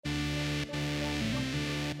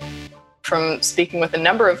from speaking with a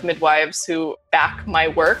number of midwives who back my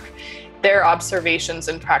work, their observations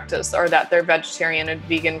in practice are that their vegetarian and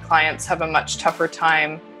vegan clients have a much tougher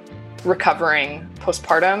time recovering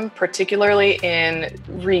postpartum, particularly in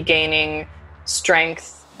regaining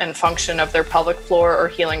strength and function of their pelvic floor or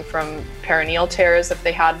healing from perineal tears if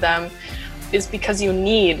they had them, is because you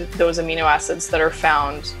need those amino acids that are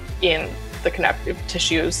found in the connective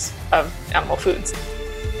tissues of animal foods.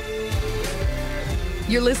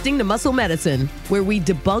 You're listening to Muscle Medicine, where we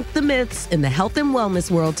debunk the myths in the health and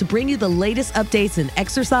wellness world to bring you the latest updates in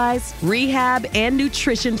exercise, rehab, and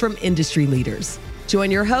nutrition from industry leaders.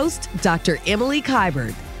 Join your host, Dr. Emily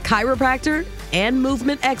Kiberd, chiropractor and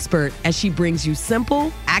movement expert, as she brings you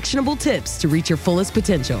simple, actionable tips to reach your fullest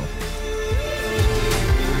potential.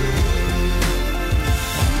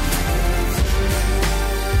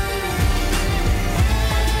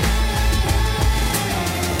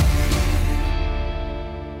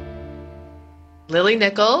 Lily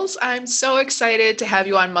Nichols, I'm so excited to have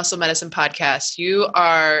you on Muscle Medicine Podcast. You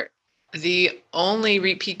are the only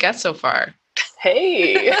repeat guest so far.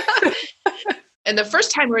 Hey. And the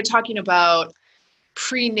first time we were talking about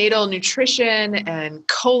prenatal nutrition and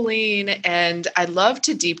choline, and I'd love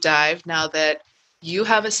to deep dive now that you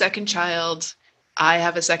have a second child, I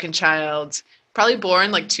have a second child, probably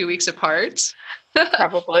born like 2 weeks apart.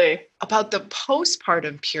 Probably. About the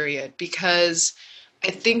postpartum period, because I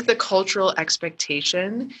think the cultural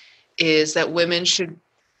expectation is that women should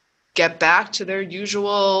get back to their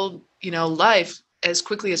usual, life as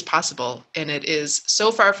quickly as possible. And it is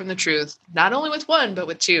so far from the truth, not only with one, but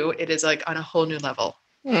with two. It is like on a whole new level.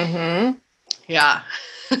 Mm-hmm. Yeah.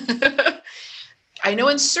 I know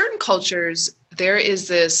in certain cultures, there is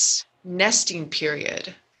this nesting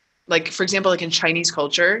period. Like, for example, like in Chinese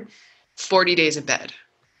culture, 40 days in bed.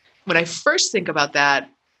 When I first think about that,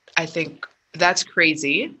 I think, that's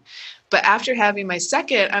crazy. But after having my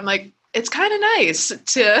second, I'm like, it's kind of nice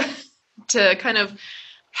to kind of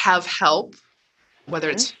have help, whether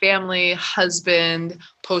it's family, husband,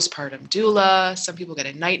 postpartum doula. Some people get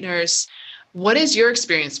a night nurse. What has your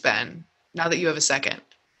experience been now that you have a second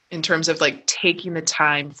in terms of like taking the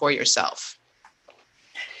time for yourself?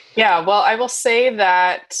 Yeah, well, I will say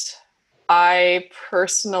that I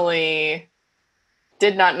personally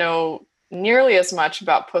did not know nearly as much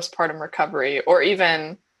about postpartum recovery or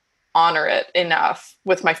even honor it enough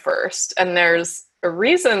with my first. And there's a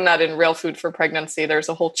reason that in Real Food for Pregnancy, there's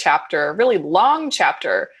a whole chapter, a really long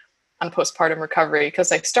chapter on postpartum recovery,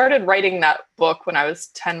 because I started writing that book when I was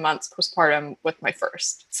 10 months postpartum with my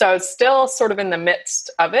first. So I was still sort of in the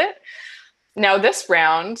midst of it. Now this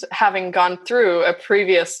round, having gone through a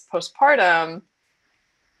previous postpartum,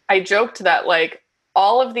 I joked that like,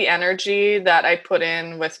 all of the energy that I put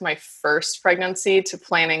in with my first pregnancy to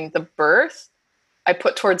planning the birth, I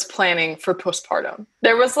put towards planning for postpartum.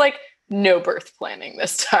 There was like no birth planning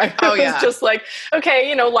this time. It was just like,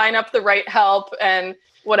 okay, line up the right help and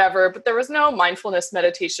whatever. But there was no mindfulness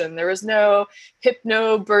meditation. There was no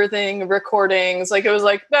hypnobirthing recordings. Like it was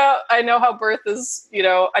like, no, I know how birth is,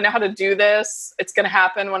 I know how to do this. It's going to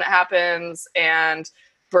happen when it happens. And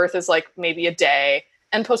birth is like maybe a day.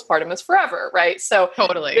 And postpartum is forever, right? So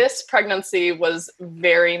totally. This pregnancy was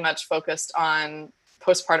very much focused on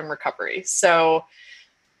postpartum recovery. So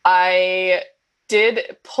I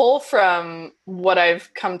did pull from what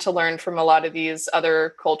I've come to learn from a lot of these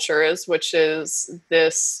other cultures, which is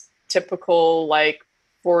this typical like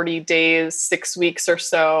 40 days, 6 weeks or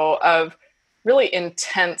so of really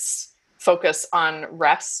intense focus on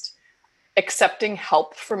rest, accepting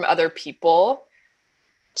help from other people.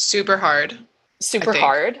 Super hard.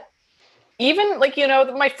 Even like,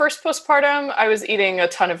 my first postpartum, I was eating a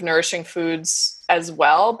ton of nourishing foods as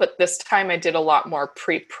well. But this time I did a lot more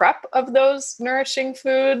pre-prep of those nourishing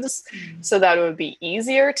foods so that it would be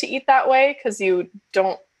easier to eat that way. Because you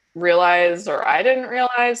don't realize, or I didn't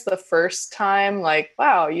realize the first time, like,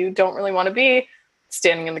 wow, you don't really want to be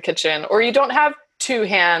standing in the kitchen, or you don't have two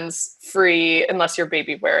hands free unless you're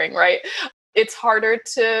baby wearing, right? It's harder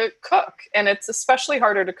to cook. And it's especially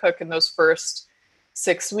harder to cook in those first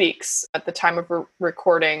 6 weeks. At the time of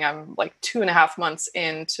recording, I'm like 2.5 months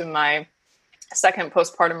into my second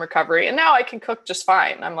postpartum recovery. And now I can cook just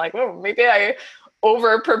fine. I'm like, oh, maybe I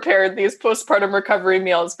over prepared these postpartum recovery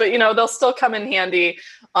meals, but they'll still come in handy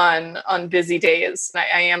on busy days. And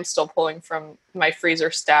I am still pulling from my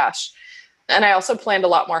freezer stash. And I also planned a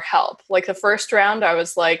lot more help. Like the first round, I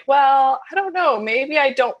was like, well, I don't know, maybe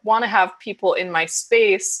I don't want to have people in my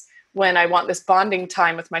space when I want this bonding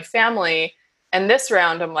time with my family. And this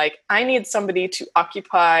round, I'm like, I need somebody to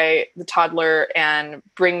occupy the toddler and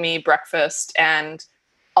bring me breakfast and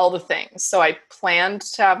all the things. So I planned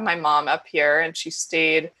to have my mom up here, and she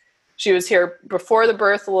was here before the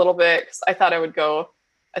birth a little bit because I thought I would go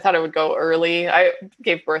early. I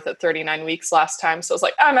gave birth at 39 weeks last time. So I was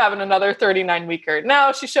like, I'm having another 39 weeker.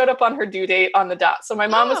 No, she showed up on her due date on the dot. So my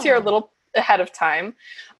mom was here a little ahead of time.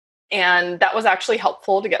 And that was actually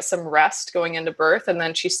helpful to get some rest going into birth. And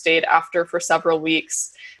then she stayed after for several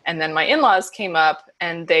weeks. And then my in-laws came up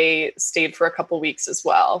and they stayed for a couple weeks as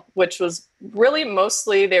well, which was really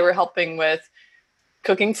mostly they were helping with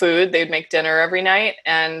cooking food. They'd make dinner every night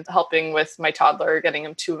and helping with my toddler, getting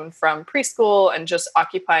him to and from preschool and just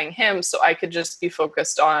occupying him so I could just be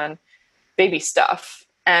focused on baby stuff.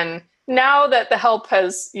 And now that the help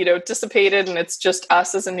has, dissipated and it's just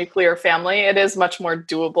us as a nuclear family, it is much more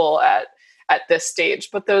doable at this stage.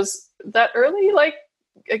 But that early,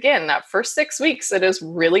 again, that first 6 weeks, it is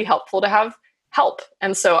really helpful to have help.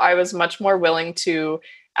 And so I was much more willing to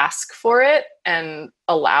ask for it and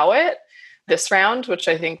allow it this round, which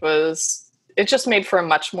I think it just made for a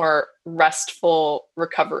much more restful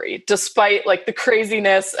recovery, despite the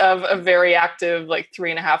craziness of a very active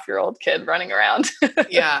 3.5-year-old kid running around.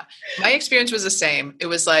 Yeah. My experience was the same. It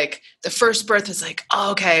was the first birth was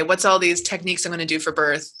oh, okay, what's all these techniques I'm going to do for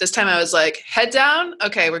birth? This time I was head down.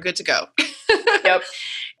 Okay, we're good to go. Yep.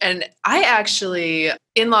 And I actually,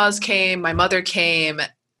 in-laws came, my mother came,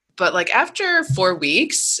 but after 4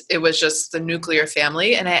 weeks, it was just the nuclear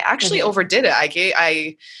family. And I actually overdid it.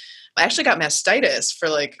 I actually got mastitis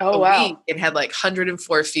for week and had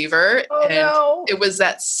 104 fever. Oh, and no. It was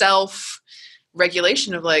that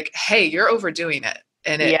self-regulation of hey, you're overdoing it.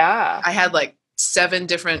 And I had 7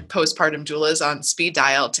 different postpartum doulas on speed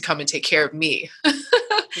dial to come and take care of me.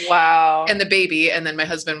 Wow. And the baby. And then my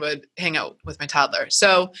husband would hang out with my toddler.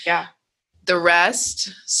 So yeah, the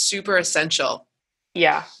rest, super essential.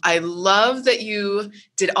 Yeah. I love that you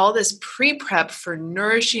did all this pre-prep for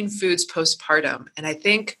nourishing foods postpartum. And I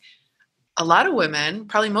think a lot of women,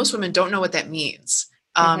 probably most women, don't know what that means.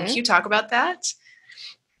 Can you talk about that?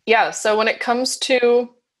 Yeah. So when it comes to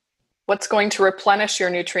what's going to replenish your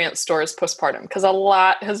nutrient stores postpartum, because a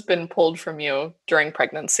lot has been pulled from you during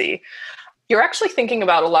pregnancy, you're actually thinking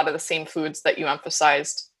about a lot of the same foods that you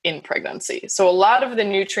emphasized in pregnancy. So a lot of the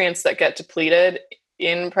nutrients that get depleted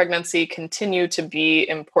in pregnancy continue to be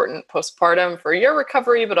important postpartum for your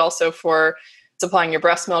recovery, but also for supplying your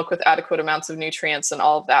breast milk with adequate amounts of nutrients and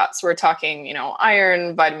all of that. So we're talking,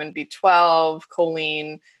 iron, vitamin B12,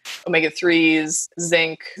 choline, omega-3s,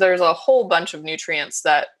 zinc. There's a whole bunch of nutrients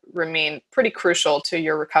that remain pretty crucial to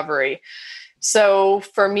your recovery. So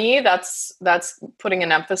for me, that's putting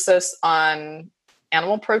an emphasis on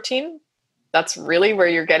animal protein. That's really where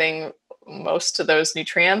you're getting most of those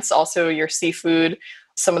nutrients. Also your seafood,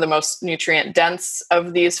 some of the most nutrient dense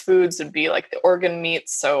of these foods would be the organ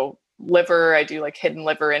meats. So liver, I do hidden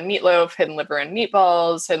liver in meatloaf, hidden liver in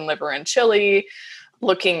meatballs, hidden liver in chili.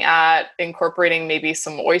 Looking at incorporating maybe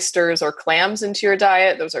some oysters or clams into your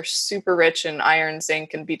diet. Those are super rich in iron,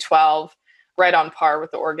 zinc, and B12, right on par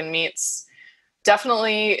with the organ meats.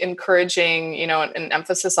 Definitely encouraging, an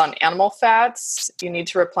emphasis on animal fats. You need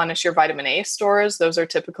to replenish your vitamin A stores. Those are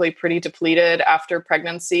typically pretty depleted after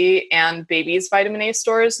pregnancy, and babies' vitamin A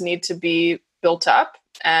stores need to be built up.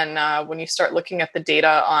 And when you start looking at the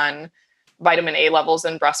data on vitamin A levels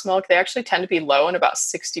in breast milk, they actually tend to be low in about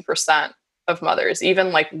 60% of mothers,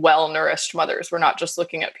 even well-nourished mothers. We're not just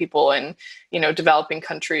looking at people in, developing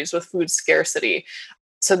countries with food scarcity.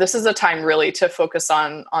 So this is a time really to focus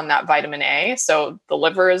on that vitamin A. So the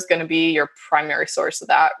liver is going to be your primary source of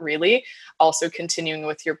that, really. Also continuing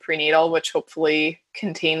with your prenatal, which hopefully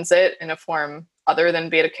contains it in a form other than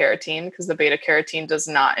beta carotene, because the beta carotene does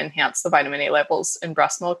not enhance the vitamin A levels in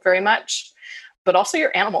breast milk very much, but also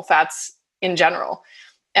your animal fats in general.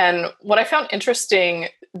 And what I found interesting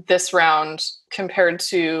this round compared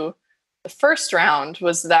to the first round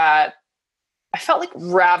was that I felt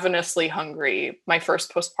ravenously hungry my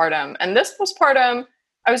first postpartum. And this postpartum,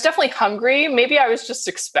 I was definitely hungry. Maybe I was just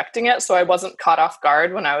expecting it, so I wasn't caught off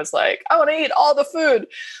guard when I was I want to eat all the food.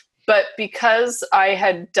 But because I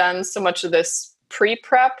had done so much of this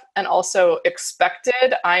pre-prep and also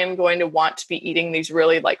expected I am going to want to be eating these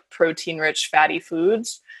really protein-rich fatty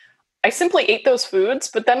foods, I simply ate those foods,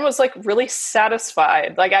 but then was really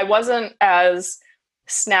satisfied. I wasn't as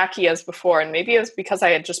snacky as before. And maybe it was because I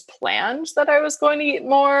had just planned that I was going to eat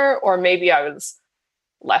more, or maybe I was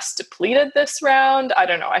less depleted this round. I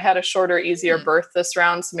don't know. I had a shorter, easier birth this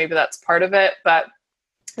round, so maybe that's part of it. But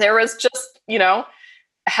there was just, a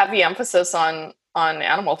heavy emphasis on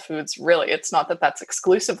animal foods, really. It's not that that's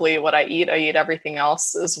exclusively what I eat. I eat everything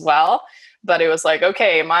else as well. but it was like,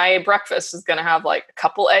 okay, my breakfast is going to have like a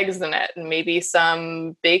couple eggs in it and maybe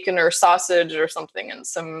some bacon or sausage or something and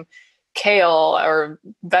some kale or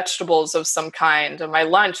vegetables of some kind. And my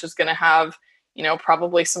lunch is going to have,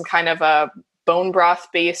 probably some kind of a bone broth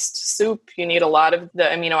based soup. You need a lot of the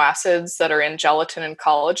amino acids that are in gelatin and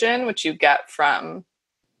collagen, which you get from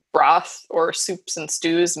broth or soups and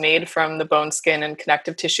stews made from the bone, skin, and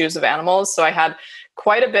connective tissues of animals. So I had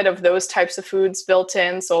quite a bit of those types of foods built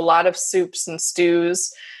in. So a lot of soups and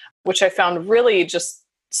stews, which I found really just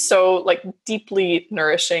so like deeply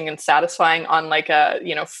nourishing and satisfying on like a,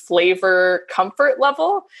 flavor comfort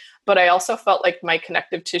level. But I also felt like my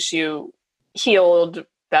connective tissue healed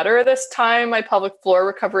better this time. My pelvic floor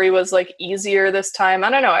recovery was like easier this time. I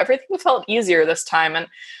don't know. Everything felt easier this time. And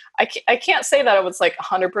I can't say that it was like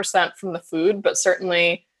 100% from the food, but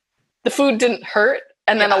certainly the food didn't hurt.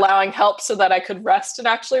 And then allowing help so that I could rest and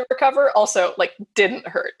actually recover also like didn't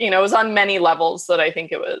hurt. It was on many levels that I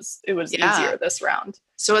think it was easier this round.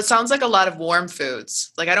 So it sounds like a lot of warm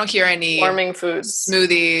foods. Like I don't hear any warming foods,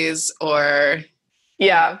 smoothies or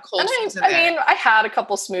cold foods in there. I mean, I had a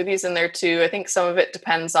couple smoothies in there too. I think some of it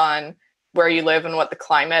depends on where you live and what the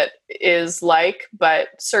climate is like, but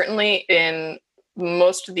certainly in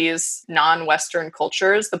most of these non-Western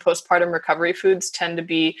cultures, the postpartum recovery foods tend to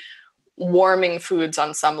be warming foods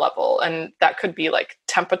on some level. And that could be like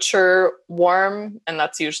temperature warm. And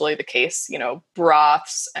that's usually the case,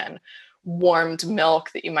 broths and warmed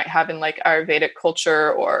milk that you might have in like Ayurvedic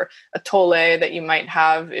culture, or atole that you might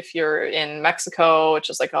have if you're in Mexico, which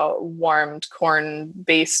is like a warmed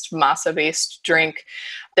corn-based, masa-based drink.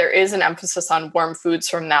 There is an emphasis on warm foods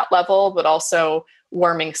from that level, but also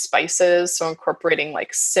warming spices. So incorporating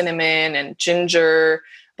like cinnamon and ginger,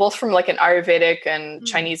 both from like an Ayurvedic and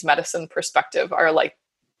Chinese medicine perspective, are like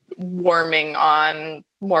warming on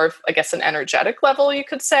more of, I guess, an energetic level, you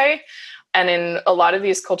could say. And in a lot of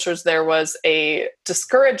these cultures, there was a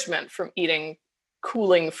discouragement from eating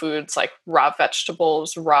cooling foods like raw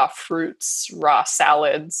vegetables, raw fruits, raw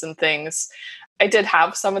salads and things. I did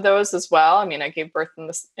have some of those as well. I mean, I gave birth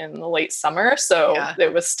in the late summer, so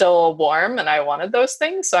it was still warm and I wanted those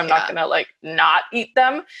things. So I'm not going to like not eat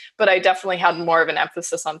them, but I definitely had more of an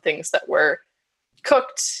emphasis on things that were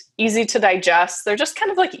cooked, easy to digest. They're just kind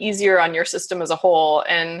of like easier on your system as a whole.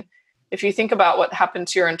 And if you think about what happened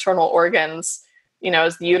to your internal organs,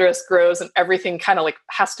 as the uterus grows and everything kind of like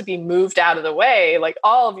has to be moved out of the way, like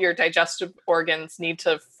all of your digestive organs need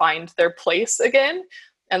to find their place again.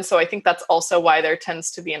 And so I think that's also why there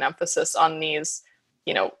tends to be an emphasis on these,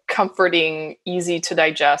 comforting, easy to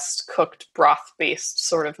digest, cooked broth-based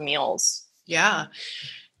sort of meals. Yeah.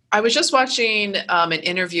 I was just watching an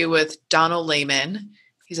interview with Donald Layman.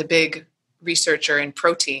 He's a big researcher in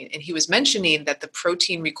protein, and he was mentioning that the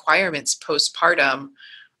protein requirements postpartum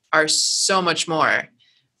are so much more.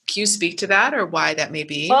 Can you speak to that, or why that may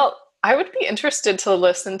be? Well, I would be interested to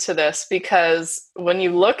listen to this, because when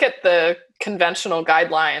you look at the conventional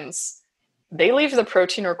guidelines, they leave the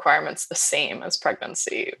protein requirements the same as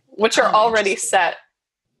pregnancy, which are already set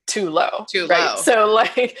too low. Right? So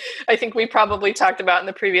like, I think we probably talked about in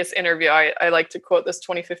the previous interview, I like to quote this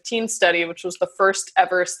 2015 study, which was the first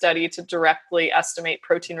ever study to directly estimate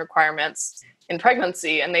protein requirements in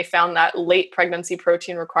pregnancy. And they found that late pregnancy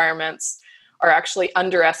protein requirements are actually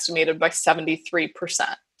underestimated by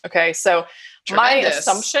 73%. Okay. So my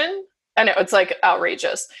assumption, and it's like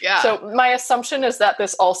outrageous. Yeah. So my assumption is that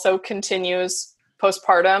this also continues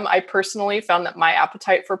postpartum. I personally found that my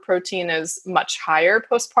appetite for protein is much higher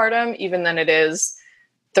postpartum, even than it is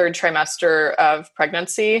third trimester of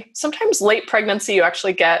pregnancy. Sometimes late pregnancy, you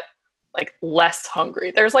actually get like less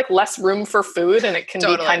hungry. There's like less room for food, and it can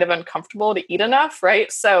be kind of uncomfortable to eat enough.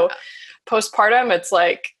 Right. So postpartum, it's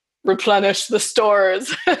like replenish the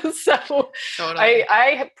stores. So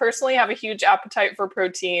I personally have a huge appetite for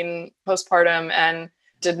protein postpartum and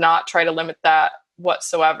did not try to limit that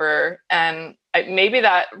whatsoever. And maybe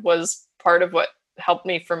that was part of what helped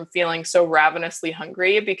me from feeling so ravenously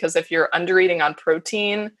hungry, because if you're undereating on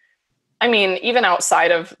protein, I mean, even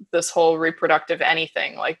outside of this whole reproductive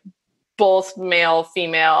anything, like both male,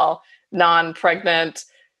 female, non-pregnant,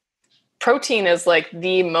 protein is like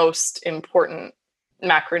the most important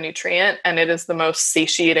macronutrient, and it is the most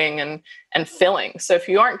satiating and filling. So if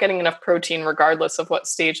you aren't getting enough protein, regardless of what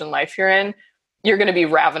stage in life you're in, you're going to be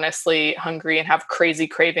ravenously hungry and have crazy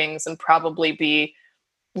cravings, and probably be,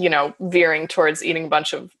 veering towards eating a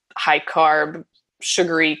bunch of high carb,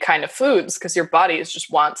 sugary kind of foods, because your body just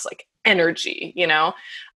wants like energy,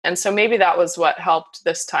 And so maybe that was what helped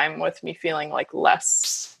this time with me feeling like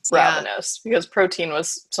less ravenous, because protein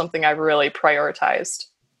was something I really prioritized.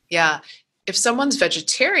 Yeah. If someone's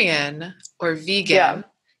vegetarian or vegan, Yeah.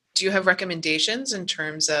 do you have recommendations in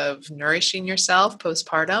terms of nourishing yourself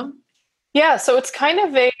postpartum? Yeah, so it's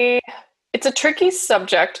a tricky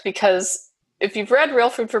subject because if you've read Real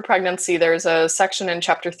Food for Pregnancy, there's a section in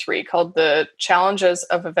chapter 3 called The Challenges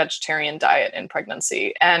of a Vegetarian Diet in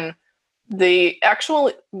Pregnancy. And the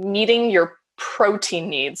actual meeting your protein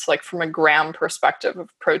needs, like from a gram perspective of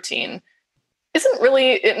protein, isn't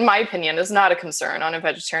really, in my opinion, is not a concern on a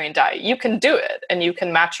vegetarian diet. You can do it and you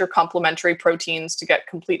can match your complementary proteins to get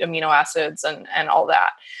complete amino acids and all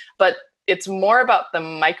that. But it's more about the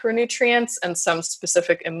micronutrients and some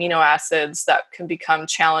specific amino acids that can become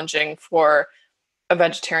challenging for a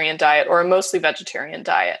vegetarian diet or a mostly vegetarian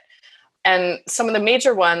diet. And some of the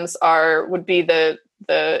major ones would be the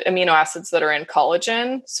amino acids that are in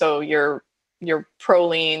collagen. So your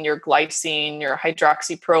proline, your glycine, your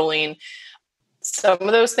hydroxyproline. Some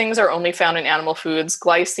of those things are only found in animal foods.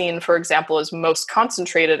 Glycine, for example, is most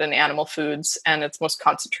concentrated in animal foods, and it's most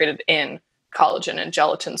concentrated in collagen and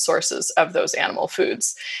gelatin sources of those animal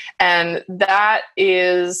foods. And that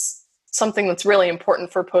is something that's really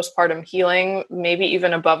important for postpartum healing, maybe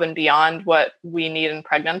even above and beyond what we need in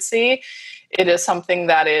pregnancy. It is something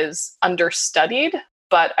that is understudied,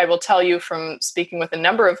 but I will tell you from speaking with a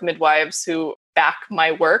number of midwives who back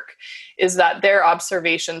my work is that their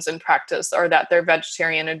observations in practice are that their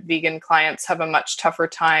vegetarian and vegan clients have a much tougher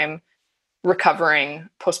time recovering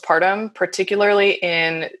postpartum, particularly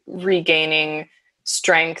in regaining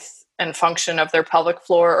strength and function of their pelvic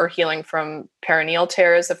floor or healing from perineal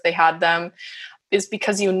tears if they had them, is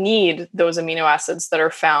because you need those amino acids that are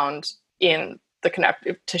found in the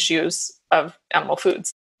connective tissues of animal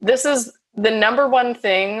foods. This is the number one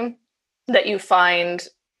thing that you find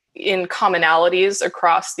in commonalities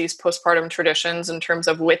across these postpartum traditions in terms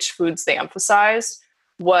of which foods they emphasized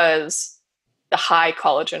was the high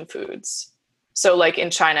collagen foods. So like in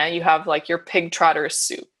China, you have like your pig trotter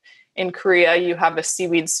soup. In Korea, you have a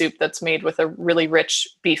seaweed soup that's made with a really rich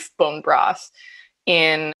beef bone broth.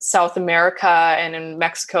 In South America and in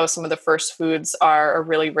Mexico, some of the first foods are a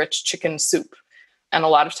really rich chicken soup. And a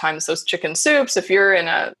lot of times those chicken soups, if you're in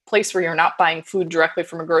a place where you're not buying food directly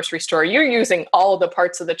from a grocery store, you're using all the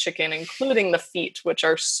parts of the chicken, including the feet, which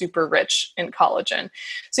are super rich in collagen.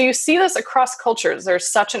 So you see this across cultures. There's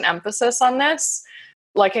such an emphasis on this.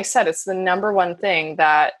 Like I said, it's the number one thing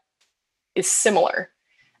that is similar.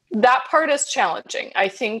 That part is challenging. I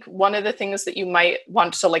think one of the things that you might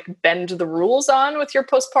want to like bend the rules on with your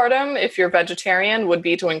postpartum, if you're vegetarian, would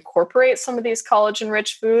be to incorporate some of these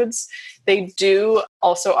collagen-rich foods. They do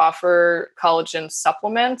also offer collagen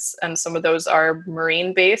supplements, and some of those are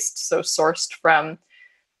marine-based, so sourced from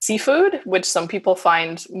seafood, which some people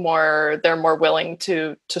find they're more willing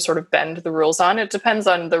to sort of bend the rules on. It depends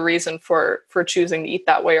on the reason for choosing to eat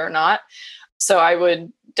that way or not. So I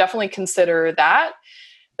would definitely consider that.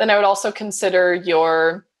 Then I would also consider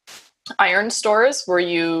your iron stores. Were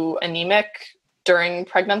you anemic during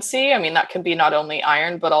pregnancy? I mean, that can be not only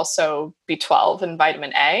iron, but also B12 and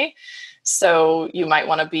vitamin A. So you might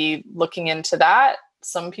want to be looking into that.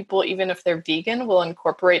 Some people, even if they're vegan, will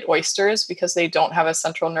incorporate oysters because they don't have a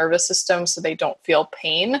central nervous system, so they don't feel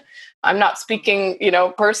pain. I'm not speaking,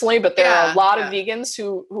 personally, but there are a lot of vegans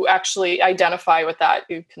who actually identify with that.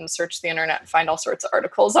 You can search the internet and find all sorts of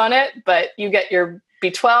articles on it, but you get your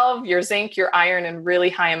B12, your zinc, your iron in really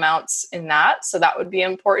high amounts in that. So that would be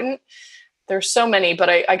important. There's so many, but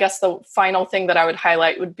I guess the final thing that I would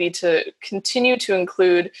highlight would be to continue to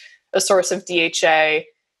include a source of DHA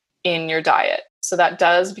in your diet. So that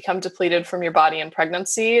does become depleted from your body in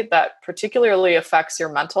pregnancy. That particularly affects your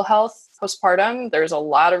mental health postpartum. There's a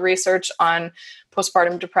lot of research on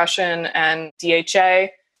postpartum depression and DHA,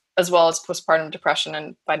 as well as postpartum depression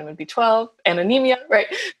and vitamin B12 and anemia, right?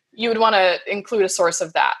 You would want to include a source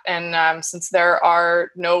of that. And since there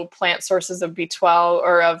are no plant sources of B12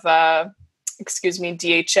 or of,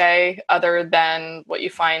 DHA other than what you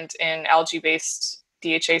find in algae-based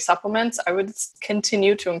DHA supplements, I would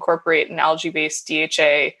continue to incorporate an algae-based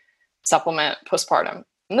DHA supplement postpartum.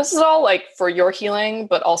 And this is all like for your healing,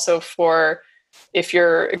 but also for if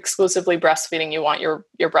you're exclusively breastfeeding, you want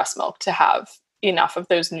your breast milk to have enough of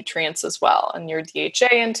those nutrients as well. And your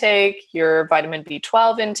DHA intake, your vitamin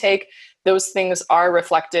B12 intake, those things are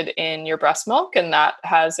reflected in your breast milk, and that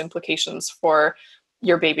has implications for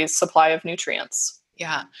your baby's supply of nutrients.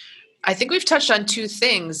 Yeah. I think we've touched on two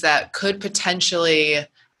things that could potentially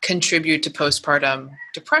contribute to postpartum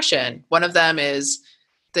depression. One of them is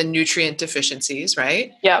the nutrient deficiencies,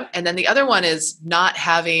 right? Yeah. And then the other one is not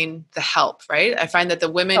having the help, right? I find that the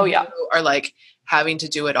women who are like having to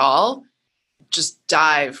do it all just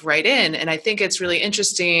dive right in. And I think it's really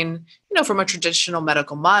interesting, from a traditional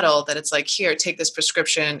medical model that it's like, here, take this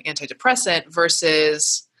prescription antidepressant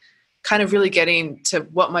versus kind of really getting to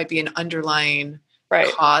what might be an underlying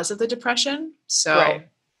cause of the depression. So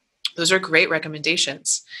those are great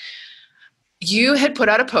recommendations. You had put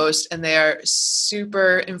out a post, and they are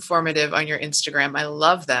super informative on your Instagram. I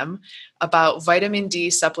love them, about vitamin D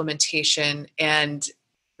supplementation. And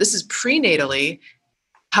this is prenatally,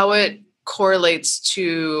 how it correlates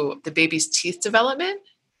to the baby's teeth development.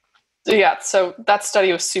 Yeah, so that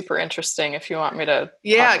study was super interesting. If you want me to,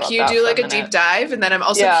 can you do like a deep dive? And then I'm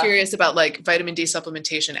also curious about like vitamin D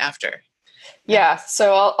supplementation after. Yeah,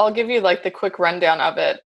 so I'll give you like the quick rundown of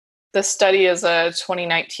it. This study is a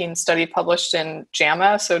 2019 study published in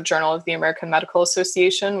JAMA, so Journal of the American Medical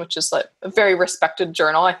Association, which is like a very respected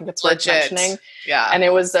journal. I think it's worth mentioning. Yeah. And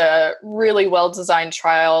it was a really well-designed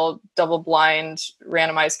trial, double-blind,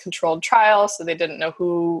 randomized controlled trial. So they didn't know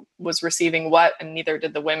who was receiving what, and neither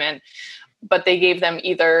did the women. But they gave them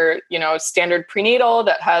either, standard prenatal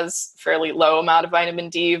that has fairly low amount of vitamin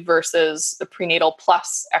D versus the prenatal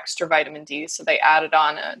plus extra vitamin D. So they added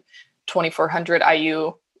on a 2400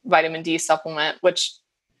 IU vitamin D supplement, which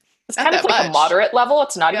is kind of like a moderate level.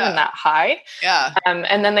 It's not even that high. Yeah.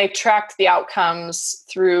 And then they tracked the outcomes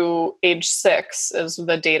through age 6 is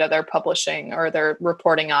the data they're publishing or they're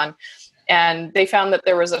reporting on. And they found that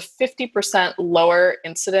there was a 50% lower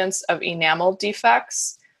incidence of enamel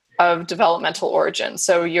defects of developmental origin.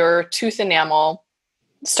 So your tooth enamel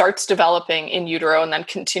starts developing in utero and then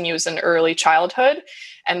continues in early childhood.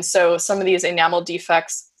 And so some of these enamel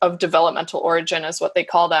defects of developmental origin, is what they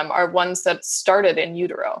call them, are ones that started in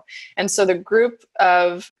utero. And so the group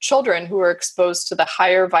of children who were exposed to the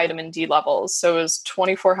higher vitamin D levels, so it was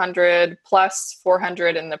 2400 plus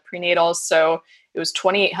 400 in the prenatal, so it was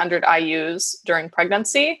 2800 IUs during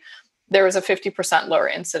pregnancy, there was a 50% lower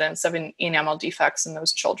incidence of enamel defects in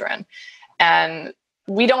those children. And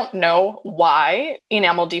we don't know why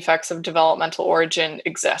enamel defects of developmental origin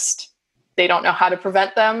exist. They don't know how to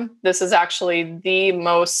prevent them. This is actually the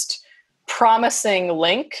most promising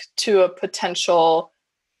link to a potential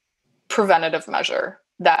preventative measure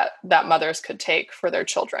that mothers could take for their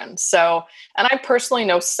children. So, and I personally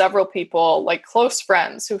know several people, like close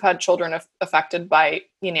friends, who've had children affected by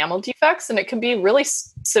enamel defects, and it can be really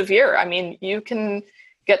severe. I mean, you can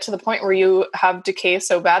get to the point where you have decay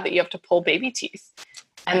so bad that you have to pull baby teeth.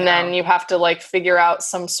 And then you have to like figure out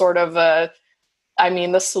some sort of the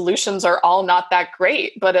solutions are all not that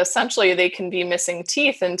great, but essentially they can be missing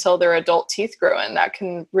teeth until their adult teeth grow in. That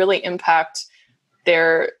can really impact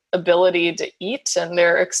their ability to eat and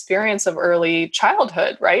their experience of early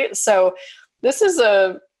childhood, right? So this is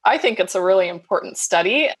I think it's a really important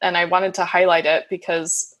study, and I wanted to highlight it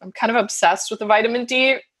because I'm kind of obsessed with the vitamin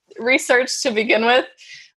D research to begin with.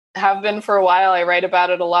 Have been for a while. I write about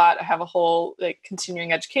it a lot. I have a whole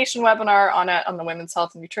continuing education webinar on it on the Women's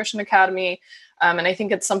Health and Nutrition Academy. And I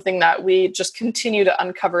think it's something that we just continue to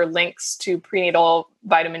uncover links to prenatal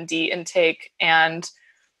vitamin D intake and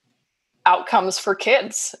outcomes for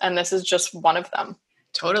kids. And this is just one of them.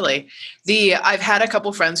 Totally. I've had a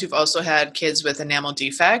couple friends who've also had kids with enamel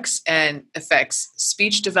defects, and affects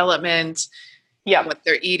speech development, what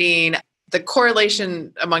they're eating. The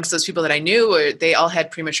correlation amongst those people that I knew, they all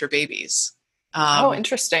had premature babies.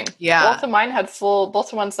 Interesting. Yeah. Both of mine had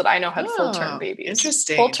both the ones that I know had full-term babies.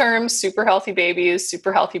 Interesting. Full-term, super healthy babies,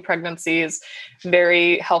 super healthy pregnancies,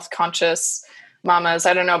 very health-conscious mamas.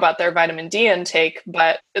 I don't know about their vitamin D intake,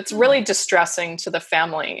 but it's really distressing to the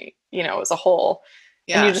family, as a whole.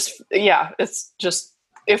 Yeah. And it's just,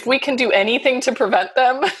 if we can do anything to prevent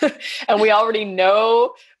them, and we already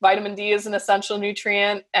know vitamin D is an essential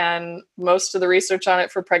nutrient, and most of the research on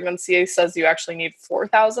it for pregnancy says you actually need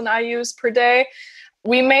 4,000 IUs per day,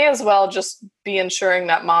 we may as well just be ensuring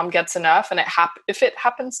that mom gets enough. And if it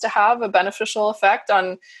happens to have a beneficial effect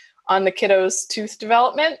on the kiddo's tooth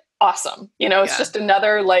development, awesome. It's just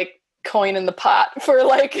another coin in the pot for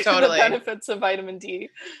the benefits of vitamin D.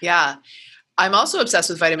 Yeah. I'm also obsessed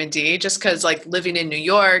with vitamin D just because living in New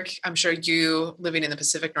York, I'm sure you living in the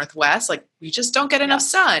Pacific Northwest, we just don't get enough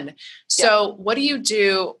sun. So what do you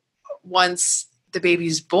do once the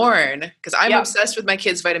baby's born? Because I'm obsessed with my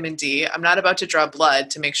kid's vitamin D. I'm not about to draw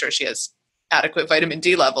blood to make sure she has adequate vitamin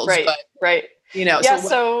D levels. Right.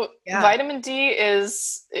 So vitamin D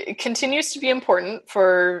continues to be important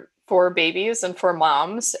for babies and for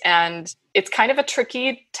moms. And it's kind of a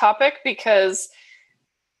tricky topic because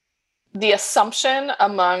the assumption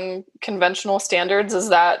among conventional standards is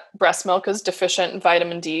that breast milk is deficient in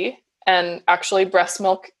vitamin D. And actually breast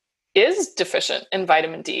milk is deficient in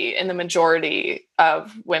vitamin D in the majority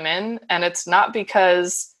of women. And it's not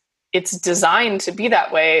because it's designed to be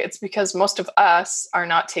that way. It's because most of us are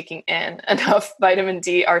not taking in enough vitamin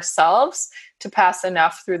D ourselves to pass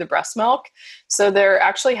enough through the breast milk. So there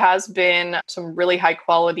actually has been some really high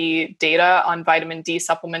quality data on vitamin D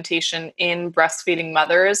supplementation in breastfeeding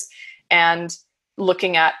mothers and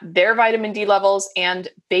looking at their vitamin D levels and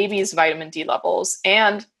babies' vitamin D levels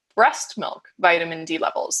and breast milk vitamin D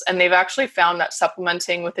levels. And they've actually found that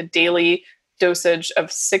supplementing with a daily dosage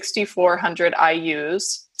of 6,400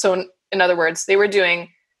 IUs. So in other words, they were doing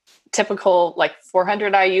typical like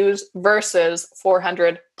 400 IUs versus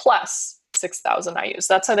 400 plus 6,000 IUs.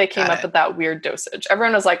 That's how they came up with that weird dosage.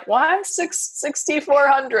 Everyone was like, why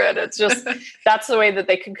 6,400? It's just, that's the way that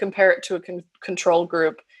they can compare it to a control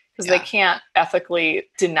group because they can't ethically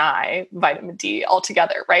deny vitamin D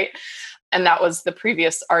altogether, right? And that was the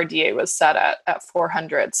previous RDA was set at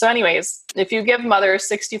 400. So anyways, if you give mother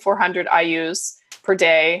 6,400 IUs per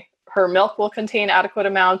day, her milk will contain adequate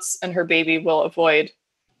amounts and her baby will avoid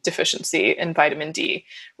deficiency in vitamin D,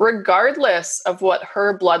 regardless of what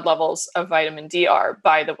her blood levels of vitamin D are,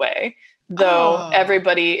 by the way, though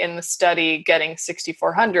everybody in the study getting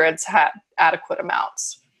 6,400s had adequate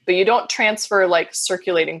amounts. But you don't transfer like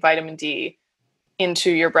circulating vitamin D into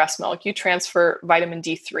your breast milk. You transfer vitamin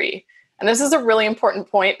D3. And this is a really important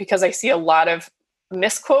point because I see a lot of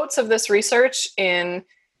misquotes of this research in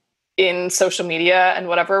social media and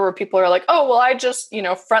whatever, where people are like, oh, well, I just,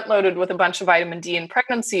 front loaded with a bunch of vitamin D in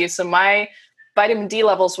pregnancy. So my vitamin D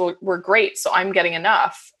levels were great. So I'm getting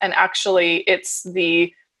enough. And actually it's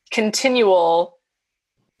the continual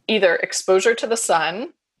either exposure to the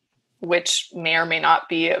sun, which may or may not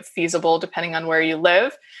be feasible depending on where you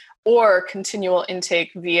live, or continual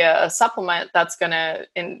intake via a supplement that's going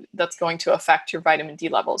to affect your vitamin D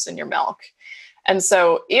levels in your milk. And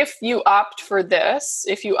so if you opt for this,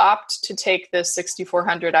 if you opt to take this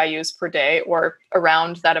 6,400 IUs per day or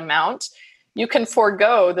around that amount, you can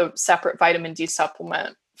forego the separate vitamin D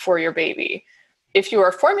supplement for your baby. If you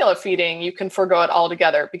are formula feeding, you can forego it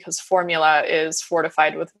altogether because formula is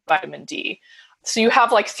fortified with vitamin D. So you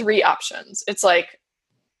have like three options. It's like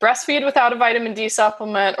breastfeed without a vitamin D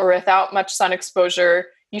supplement or without much sun exposure.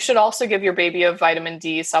 You should also give your baby a vitamin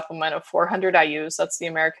D supplement of 400 IUs. That's the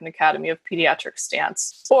American Academy of Pediatrics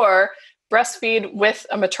stance. Or breastfeed with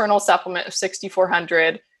a maternal supplement of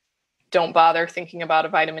 6,400. Don't bother thinking about a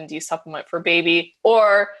vitamin D supplement for baby.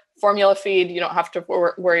 Or formula feed, you don't have to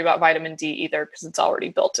worry about vitamin D either because it's already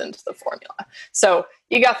built into the formula. So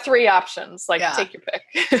you got three options, take your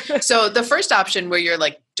pick. So the first option where you're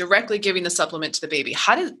like directly giving the supplement to the baby,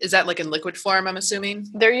 is that like in liquid form, I'm assuming?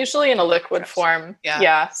 They're usually in a liquid form.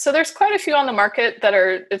 Yeah. So there's quite a few on the market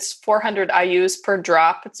it's 400 IUs per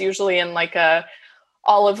drop. It's usually in like a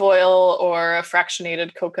olive oil or a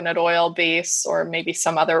fractionated coconut oil base or maybe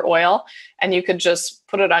some other oil. And you could just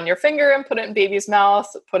put it on your finger and put it in baby's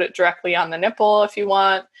mouth, put it directly on the nipple if you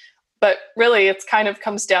want. But really, it's kind of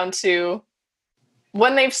comes down to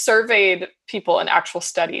when they've surveyed people in actual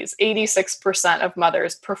studies, 86% of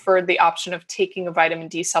mothers preferred the option of taking a vitamin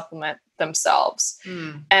D supplement themselves.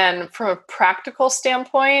 And from a practical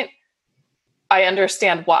standpoint, I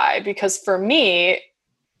understand why, because for me,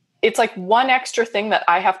 it's like one extra thing that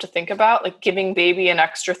I have to think about, like giving baby an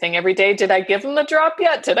extra thing every day. Did I give them the drop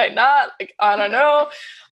yet? Did I not? I don't know.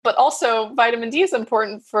 But also vitamin D is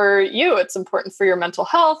important for you. It's important for your mental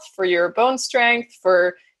health, for your bone strength,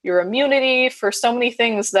 for your immunity, for so many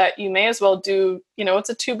things that you may as well do. It's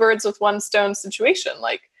a two birds with one stone situation.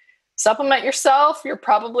 Like supplement yourself. You're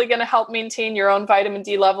probably going to help maintain your own vitamin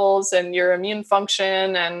D levels and your immune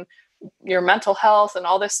function and your mental health and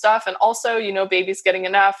all this stuff. And also, baby's getting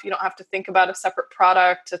enough. You don't have to think about a separate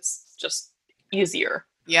product. It's just easier.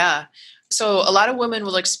 Yeah. So a lot of women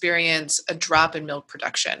will experience a drop in milk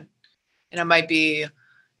production. And it might be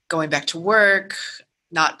going back to work,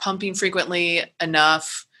 not pumping frequently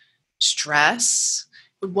enough, stress,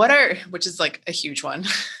 which is like a huge one.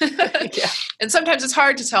 Yeah. And sometimes it's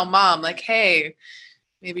hard to tell mom, like, hey,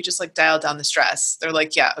 maybe just like dial down the stress. They're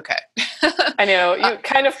like, yeah, okay. I know you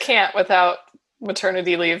kind of can't without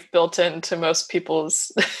maternity leave built into most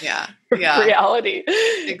people's reality.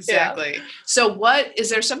 Exactly. Yeah. So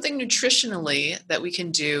is there something nutritionally that we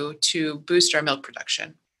can do to boost our milk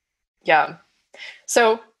production? Yeah.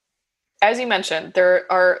 So as you mentioned,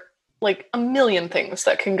 there are like a million things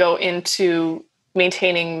that can go into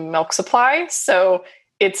maintaining milk supply. So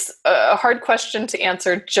it's a hard question to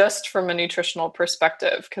answer just from a nutritional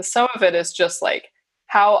perspective, because some of it is just like,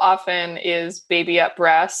 how often is baby at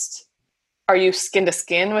breast? Are you skin to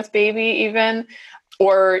skin with baby even?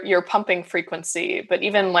 or your pumping frequency. But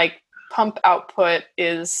even like pump output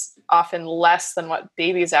is often less than what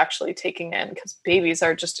babies actually taking in, because babies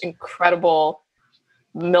are just incredible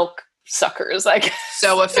milk suckers, I guess.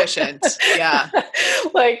 So efficient. Yeah.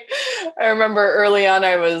 Like I remember early on,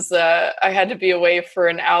 I had to be away for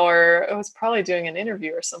an hour. I was probably doing an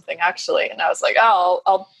interview or something actually. And I was like, oh,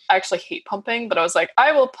 I'll actually hate pumping, but I was like,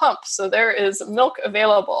 I will pump. So there is milk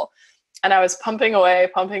available. And I was pumping away.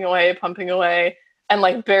 And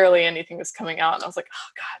like barely anything was coming out. And I was like,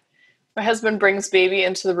 oh God. My husband brings baby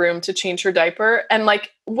into the room to change her diaper. And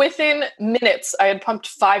like within minutes, I had pumped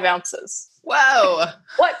 5 ounces. Whoa. Like,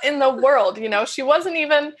 what in the world? You know, she wasn't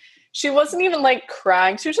even like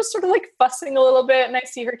crying. She was just sort of like fussing a little bit. And I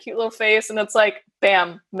see her cute little face and it's like,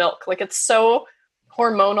 bam, milk. Like it's so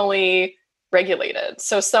hormonally regulated.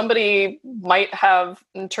 So somebody might have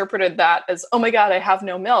interpreted that as, oh my God, I have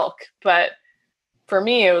no milk. But for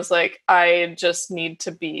me, it was like, I just need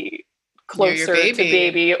to be closer to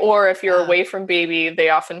baby. Or if you're away from baby, they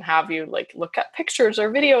often have you like look at pictures or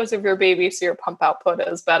videos of your baby so your pump output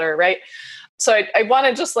is better, right? So I want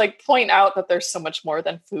to just like point out that there's so much more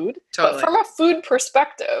than food. Totally. But from a food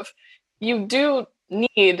perspective, you do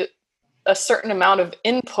need a certain amount of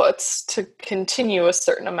inputs to continue a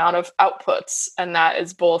certain amount of outputs. And that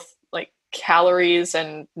is both like calories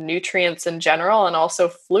and nutrients in general, and also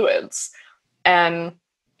fluids. And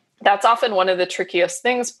that's often one of the trickiest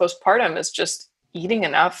things postpartum is just eating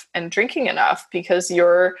enough and drinking enough, because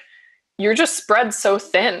you're just spread so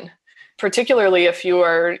thin, particularly if you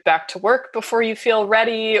are back to work before you feel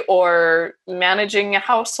ready, or managing a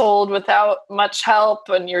household without much help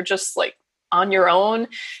and you're just like on your own.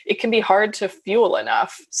 It can be hard to fuel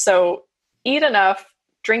enough. So eat enough,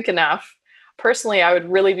 drink enough. Personally, I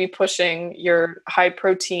would really be pushing your high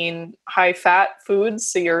protein, high fat foods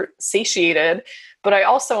so you're satiated. But I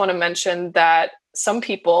also want to mention that some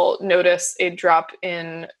people notice a drop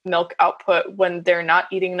in milk output when they're not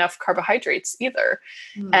eating enough carbohydrates either.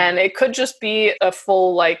 And it could just be a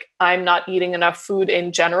full, like, I'm not eating enough food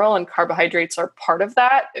in general, and carbohydrates are part of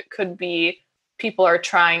that. It could be people are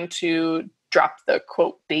trying to drop the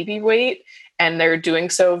quote baby weight, and they're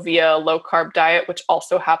doing so via a low carb diet, which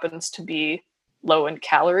also happens to be low in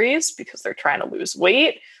calories because they're trying to lose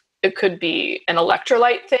weight. It could be an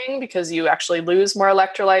electrolyte thing because you actually lose more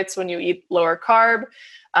electrolytes when you eat lower carb.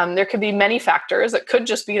 There could be many factors. It could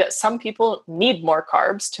just be that some people need more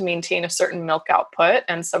carbs to maintain a certain milk output,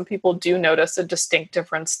 and some people do notice a distinct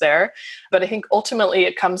difference there. But I think ultimately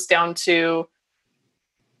it comes down to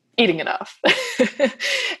eating enough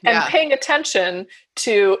and paying attention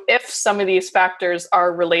to if some of these factors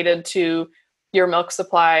are related to your milk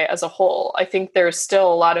supply as a whole. I think there's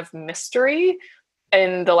still a lot of mystery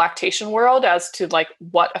in the lactation world as to like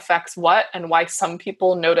what affects what and why some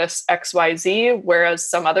people notice XYZ, whereas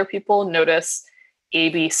some other people notice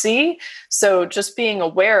ABC. So just being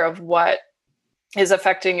aware of what is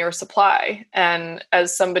affecting your supply. And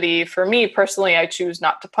as somebody, for me personally, I choose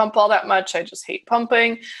not to pump all that much. I just hate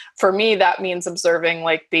pumping. For me, that means observing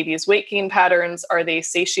like babies' weight gain patterns. Are they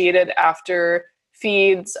satiated after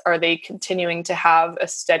feeds? Are they continuing to have a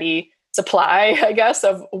steady supply, I guess,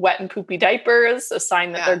 of wet and poopy diapers, a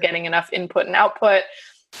sign that they're getting enough input and output,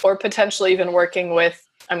 or potentially even working with,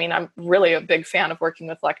 I mean, I'm really a big fan of working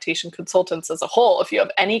with lactation consultants as a whole. If you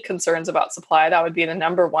have any concerns about supply, that would be the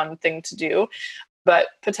number one thing to do. But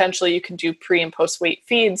potentially you can do pre and post weight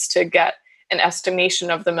feeds to get an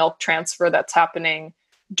estimation of the milk transfer that's happening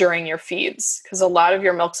during your feeds. Because a lot of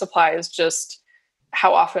your milk supply is just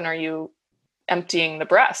how often are you emptying the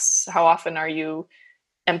breasts? How often are you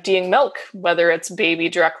emptying milk, whether it's baby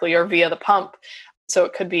directly or via the pump? So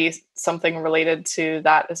it could be something related to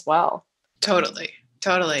that as well. Totally.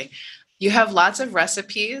 You have lots of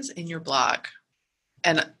recipes in your blog,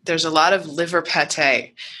 and there's a lot of liver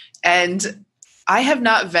pate. And I have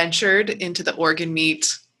not ventured into the organ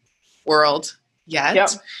meat world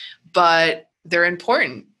yet, but they're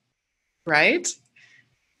important, right?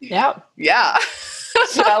 Yeah.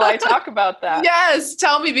 Shall I talk about that? Yes.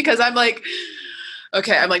 Tell me, because I'm like,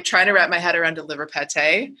 okay, I'm like trying to wrap my head around a liver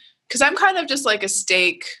pate, because I'm kind of just like a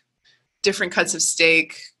steak, different cuts of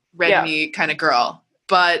steak, red meat kind of girl.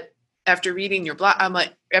 But after reading your blog, I'm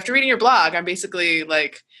basically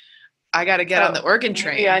like, I got to get on the organ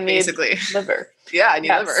train. I need basically liver. I need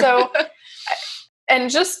liver. So, and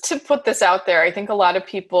just to put this out there, I think a lot of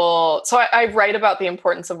people, so I write about the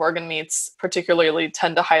importance of organ meats, particularly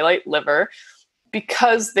tend to highlight liver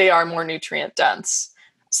because they are more nutrient dense.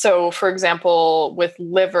 So for example, with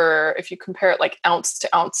liver, if you compare it like ounce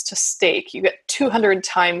to steak, you get 200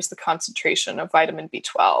 times the concentration of vitamin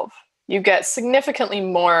B12. You get significantly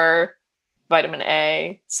more vitamin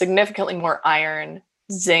A, significantly more iron,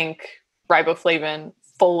 zinc, riboflavin,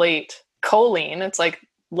 folate, choline. It's like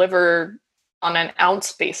liver on an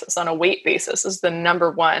ounce basis, on a weight basis, is the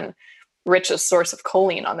number one richest source of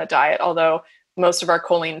choline on the diet. Although most of our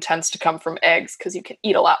choline tends to come from eggs because you can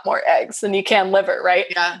eat a lot more eggs than you can liver, right?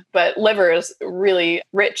 Yeah. But liver is really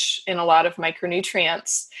rich in a lot of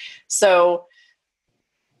micronutrients. So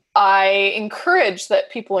I encourage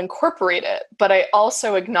that people incorporate it, but I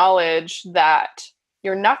also acknowledge that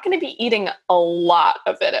you're not going to be eating a lot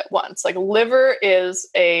of it at once. Like liver is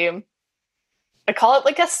I call it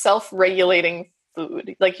like a self-regulating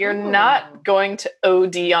food. Like you're not going to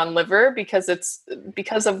OD on liver because of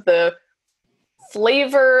the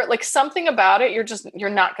flavor, like something about it. You're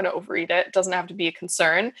not going to overeat it. It doesn't have to be a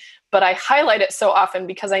concern, but I highlight it so often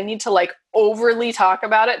because I need to like overly talk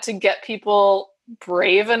about it to get people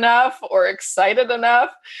brave enough or excited enough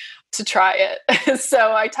to try it.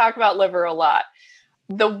 So I talk about liver a lot.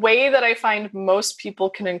 The way that I find most people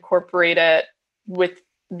can incorporate it with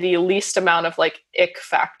the least amount of like ick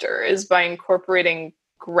factor is by incorporating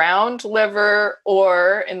ground liver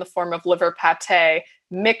or in the form of liver pate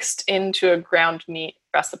mixed into a ground meat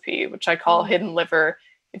recipe, which I call hidden liver.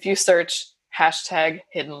 If you search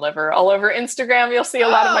 #hidden liver all over Instagram, you'll see a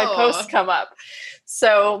lot of my posts come up.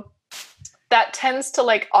 So that tends to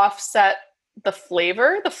like offset the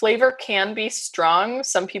flavor. The flavor can be strong.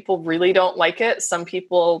 Some people really don't like it. Some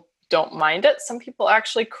people don't mind it. Some people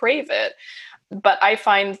actually crave it. But I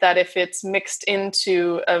find that if it's mixed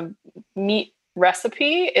into a meat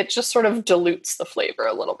recipe, it just sort of dilutes the flavor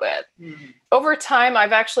a little bit. Mm-hmm. Over time,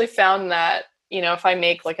 I've actually found that, if I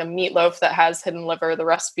make like a meatloaf that has hidden liver, the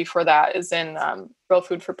recipe for that is in Real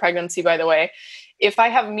Food for Pregnancy, by the way. If I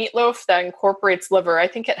have meatloaf that incorporates liver, I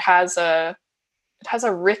think it has a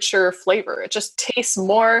richer flavor. It just tastes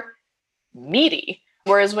more meaty.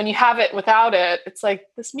 Whereas when you have it without it, it's like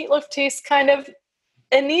this meatloaf tastes kind of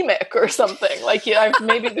anemic or something. Like I've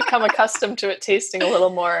maybe become accustomed to it tasting a little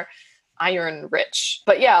more iron rich.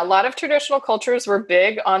 But yeah, a lot of traditional cultures were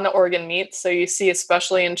big on the organ meats. So you see,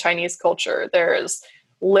 especially in Chinese culture, there's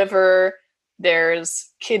liver,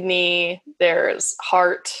 there's kidney, there's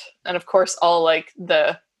heart, and of course all like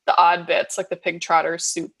the odd bits like the pig trotter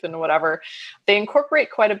soup and whatever. They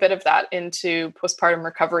incorporate quite a bit of that into postpartum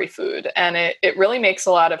recovery food. And it really makes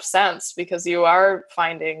a lot of sense because you are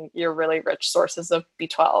finding your really rich sources of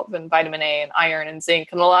B12 and vitamin A and iron and zinc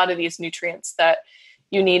and a lot of these nutrients that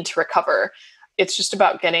you need to recover. It's just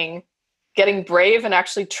about getting brave and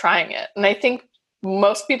actually trying it. And I think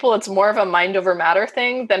most people, it's more of a mind over matter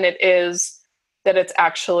thing than it is that it's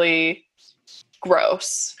actually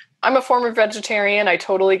gross. I'm a former vegetarian. I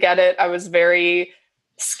totally get it. I was very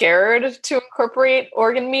scared to incorporate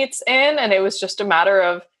organ meats in, and it was just a matter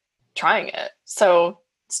of trying it. So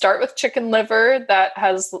start with chicken liver that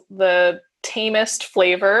has the tamest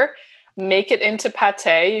flavor. Make it into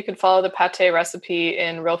pate. You can follow the pate recipe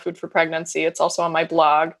in Real Food for Pregnancy. It's also on my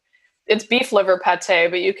blog. It's beef liver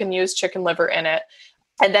pate, but you can use chicken liver in it.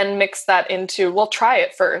 And then mix that into, try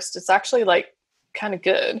it first. It's actually like kind of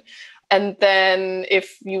good. And then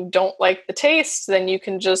if you don't like the taste, then you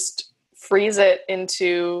can just freeze it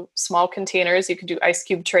into small containers. You could do ice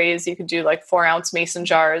cube trays. You could do like 4-ounce mason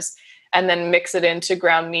jars and then mix it into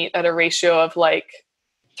ground meat at a ratio of like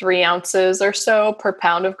 3 ounces or so per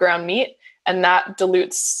pound of ground meat. And that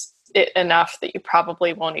dilutes it enough that you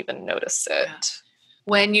probably won't even notice it. Yeah.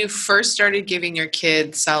 When you first started giving your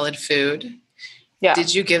kids solid food,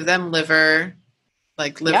 did you give them liver?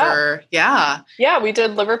 Like liver. Yeah, we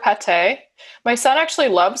did liver pate. My son actually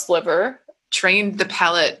loves liver. Trained the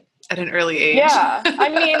palate at an early age. Yeah. I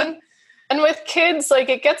mean, and with kids, like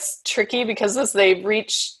it gets tricky because as they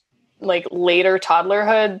reach like later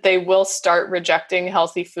toddlerhood, they will start rejecting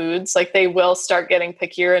healthy foods. Like they will start getting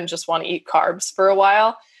pickier and just want to eat carbs for a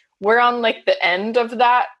while. We're on like the end of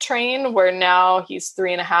that train where now he's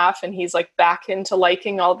 3.5 and he's like back into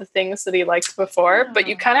liking all the things that he liked before. But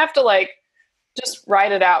you kind of have to like just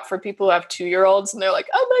ride it out for people who have 2-year-olds and they're like,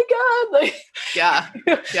 oh my God. Like, yeah.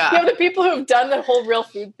 You know, the people who've done the whole real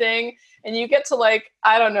food thing and you get to like,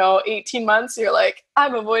 I don't know, 18 months, you're like,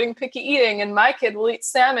 I'm avoiding picky eating and my kid will eat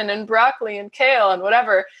salmon and broccoli and kale and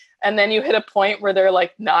whatever. And then you hit a point where they're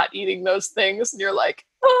like not eating those things and you're like,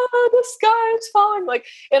 oh, the sky is falling. Like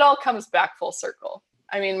it all comes back full circle.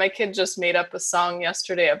 I mean, my kid just made up a song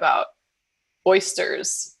yesterday about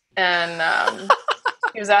oysters and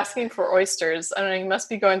he was asking for oysters. I don't know, he must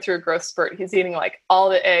be going through a growth spurt. He's eating like all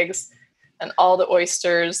the eggs and all the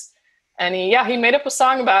oysters. And he made up a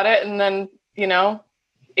song about it and then,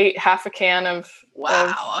 ate half a can of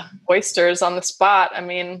oysters on the spot. I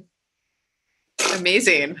mean,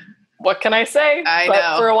 amazing. what can I say? I But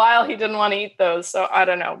know. for a while, he didn't want to eat those. So I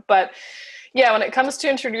don't know. But yeah, when it comes to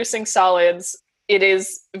introducing solids, it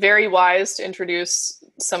is very wise to introduce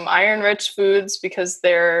some iron-rich foods because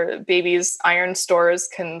their babies' iron stores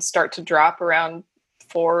can start to drop around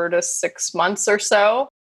 4 to 6 months or so.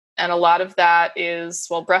 And a lot of that is,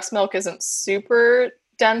 well, breast milk isn't super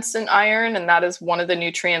dense in iron, and that is one of the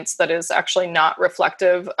nutrients that is actually not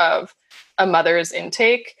reflective of a mother's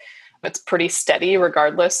intake. It's pretty steady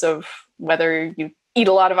regardless of whether you eat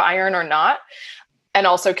a lot of iron or not. And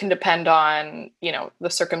also can depend on, the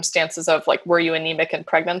circumstances of like, were you anemic in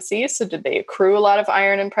pregnancy? So did they accrue a lot of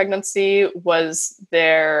iron in pregnancy? Was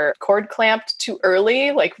their cord clamped too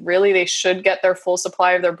early? Like really, they should get their full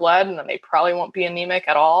supply of their blood and then they probably won't be anemic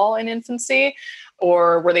at all in infancy.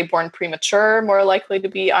 Or were they born premature, more likely to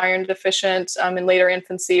be iron deficient in later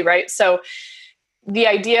infancy, right? So the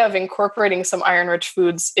idea of incorporating some iron-rich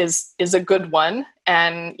foods is a good one.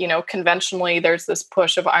 And, conventionally, there's this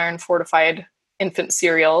push of iron-fortified infant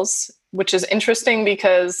cereals, which is interesting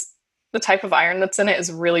because the type of iron that's in it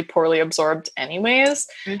is really poorly absorbed anyways.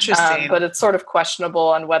 Interesting. But it's sort of questionable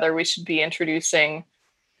on whether we should be introducing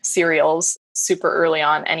cereals super early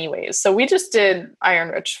on anyways. So we just did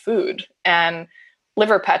iron-rich food. And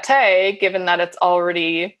liver pate, given that it's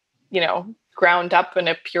already, ground up in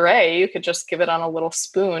a puree, you could just give it on a little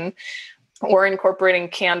spoon. Or incorporating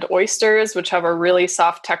canned oysters, which have a really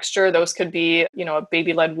soft texture. Those could be, a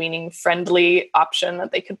baby-led weaning friendly option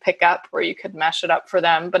that they could pick up, where you could mash it up for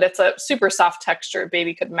them. But it's a super soft texture.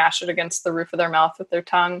 Baby could mash it against the roof of their mouth with their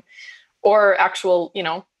tongue. Or actual,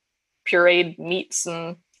 pureed meats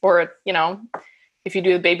or if you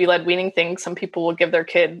do the baby-led weaning thing, some people will give their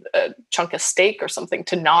kid a chunk of steak or something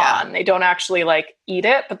to gnaw on. They don't actually like eat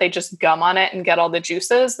it, but they just gum on it and get all the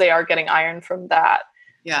juices. They are getting iron from that.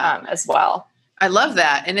 As well. I love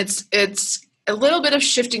that. And it's a little bit of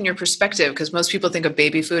shifting your perspective because most people think of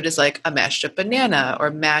baby food as like a mashed up banana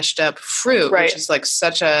or mashed up fruit, right, which is like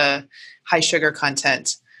such a high sugar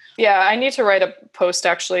content. Yeah, I need to write a post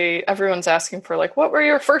actually. Everyone's asking for like, what were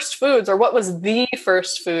your first foods or what was the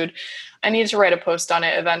first food? I need to write a post on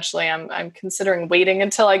it eventually. I'm considering waiting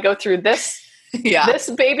until I go through this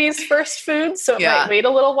this baby's first food. So it might wait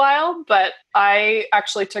a little while, but I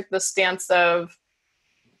actually took the stance of,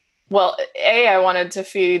 well, A, I wanted to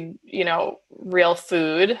feed, real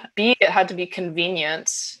food. B, it had to be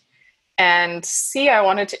convenient. And C, I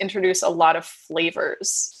wanted to introduce a lot of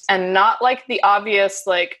flavors and not like the obvious,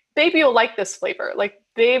 like, baby will like this flavor. Like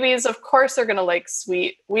babies, of course, are going to like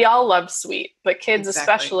sweet. We all love sweet, but kids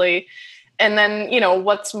especially. And then,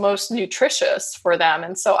 what's most nutritious for them.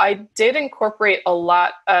 And so I did incorporate a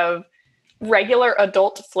lot of regular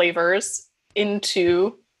adult flavors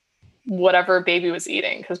into whatever baby was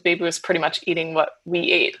eating, because baby was pretty much eating what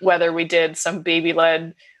we ate, whether we did some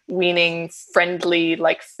baby-led weaning friendly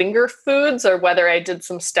like finger foods or whether I did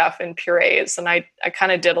some stuff in purees. And I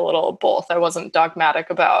kind of did a little of both. I wasn't dogmatic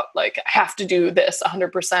about like, I have to do this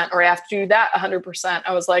 100% or I have to do that 100%.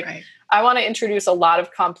 I was like, I want to introduce a lot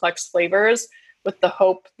of complex flavors with the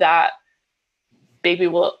hope that baby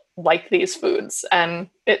will like these foods. And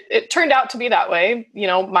it turned out to be that way,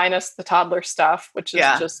 minus the toddler stuff, which is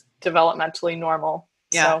just developmentally normal.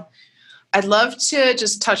 Yeah. So I'd love to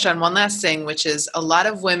just touch on one last thing, which is a lot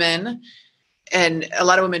of women, and a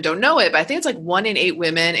lot of women don't know it, but I think it's like 1 in 8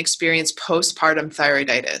 women experience postpartum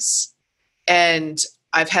thyroiditis. And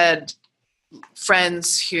I've had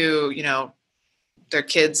friends who, their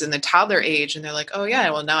kids in the toddler age, and they're like, oh yeah,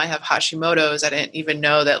 well now I have Hashimoto's. I didn't even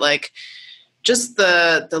know that like just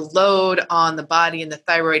the load on the body and the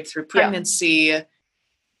thyroid through pregnancy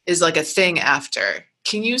is like a thing after.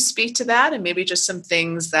 Can you speak to that and maybe just some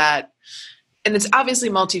things that, and it's obviously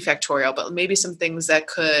multifactorial, but maybe some things that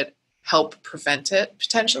could help prevent it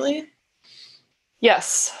potentially?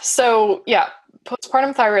 Yes. So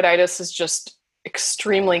postpartum thyroiditis is just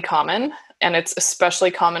extremely common. And it's especially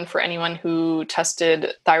common for anyone who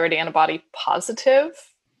tested thyroid antibody positive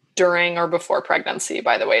during or before pregnancy,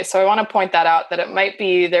 by the way. So I want to point that out, that it might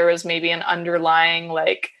be there was maybe an underlying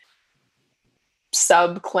like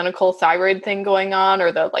subclinical thyroid thing going on,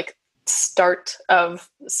 or the like start of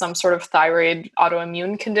some sort of thyroid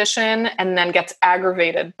autoimmune condition, and then gets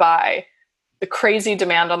aggravated by the crazy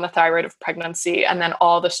demand on the thyroid of pregnancy and then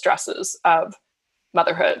all the stresses of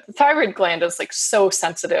motherhood. The thyroid gland is like so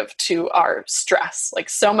sensitive to our stress. Like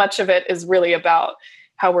so much of it is really about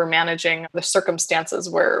how we're managing the circumstances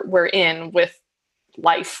we're in with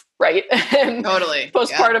life, right? And totally.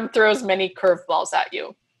 Postpartum throws many curveballs at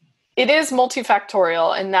you. It is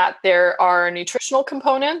multifactorial in that there are nutritional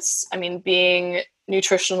components. I mean, being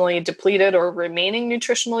nutritionally depleted or remaining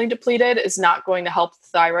nutritionally depleted is not going to help the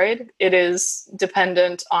thyroid. It is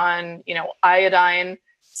dependent on, iodine,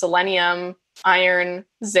 selenium, iron,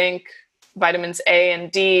 zinc, vitamins A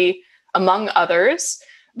and D, among others.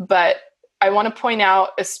 But I want to point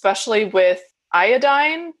out, especially with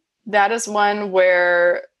iodine, that is one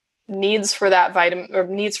where needs for that vitamin or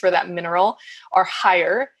needs for that mineral are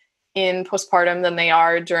higher in postpartum than they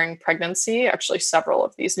are during pregnancy. Actually, several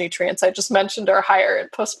of these nutrients I just mentioned are higher in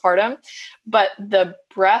postpartum, but the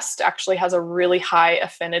breast actually has a really high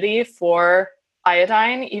affinity for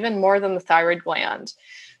iodine, even more than the thyroid gland.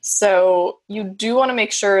 So you do want to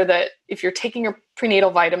make sure that if you're taking your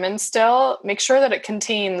prenatal vitamin still, make sure that it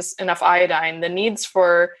contains enough iodine. The needs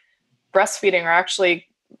for breastfeeding are actually,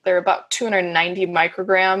 they're about 290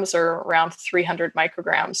 micrograms or around 300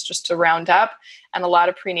 micrograms, just to round up. And a lot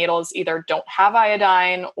of prenatals either don't have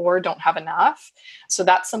iodine or don't have enough. So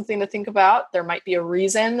that's something to think about. There might be a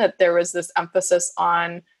reason that there was this emphasis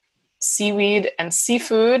on seaweed and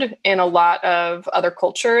seafood in a lot of other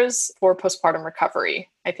cultures for postpartum recovery.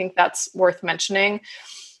 I think that's worth mentioning.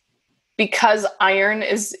 Because iron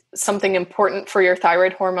is something important for your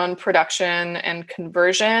thyroid hormone production and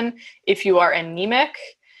conversion, if you are anemic,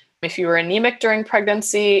 if you were anemic during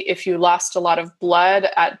pregnancy, if you lost a lot of blood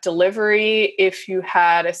at delivery, if you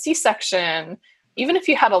had a C-section, even if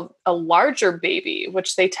you had a larger baby,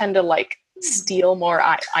 which they tend to steal more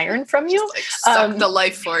iron from you. Suck the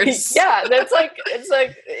life force. Yeah, it's like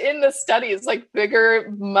in the studies,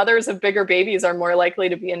 bigger mothers of bigger babies are more likely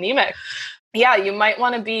to be anemic. Yeah, you might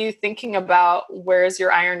want to be thinking about where's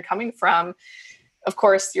your iron coming from. Of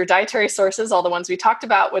course, your dietary sources, all the ones we talked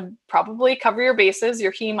about, would probably cover your bases.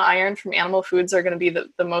 Your heme iron from animal foods are going to be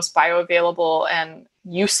the most bioavailable and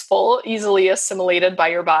useful, easily assimilated by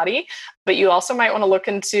your body. But you also might want to look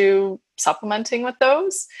into supplementing with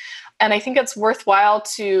those. And I think it's worthwhile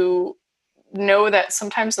to know that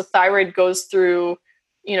sometimes the thyroid goes through,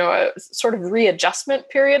 a sort of readjustment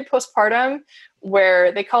period postpartum,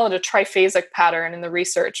 where they call it a triphasic pattern in the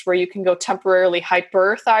research, where you can go temporarily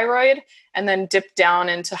hyperthyroid and then dip down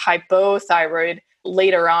into hypothyroid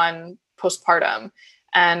later on postpartum.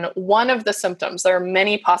 And one of the symptoms, there are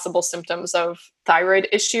many possible symptoms of thyroid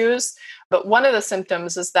issues, but one of the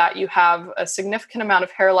symptoms is that you have a significant amount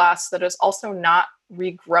of hair loss that is also not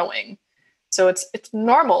regrowing. So it's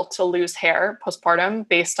normal to lose hair postpartum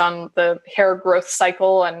based on the hair growth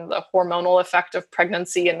cycle and the hormonal effect of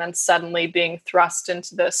pregnancy, and then suddenly being thrust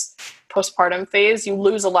into this postpartum phase. You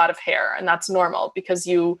lose a lot of hair, and that's normal because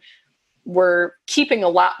you were keeping a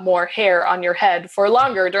lot more hair on your head for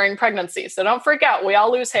longer during pregnancy. So don't freak out. We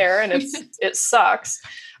all lose hair, and it sucks.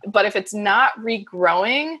 But if it's not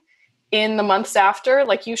regrowing in the months after,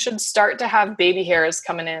 you should start to have baby hairs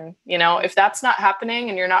coming in. If that's not happening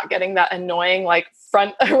and you're not getting that annoying,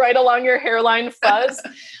 front right along your hairline fuzz,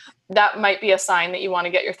 that might be a sign that you want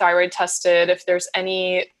to get your thyroid tested. If there's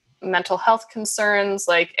any mental health concerns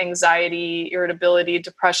like anxiety, irritability,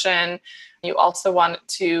 depression, you also want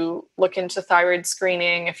to look into thyroid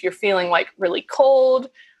screening. If you're feeling really cold,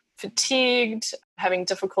 fatigued, having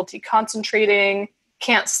difficulty concentrating,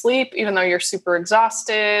 can't sleep, even though you're super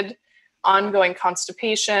exhausted, ongoing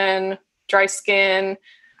constipation, dry skin,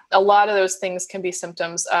 a lot of those things can be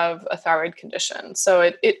symptoms of a thyroid condition. So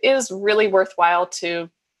it is really worthwhile to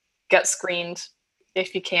get screened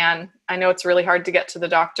if you can. I know it's really hard to get to the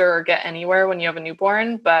doctor or get anywhere when you have a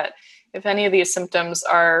newborn, but if any of these symptoms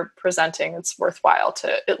are presenting, it's worthwhile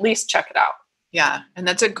to at least check it out. Yeah. And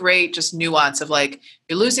that's a great just nuance of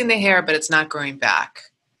you're losing the hair, but it's not growing back.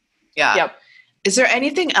 Yeah. Yep. Is there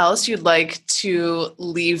anything else you'd like to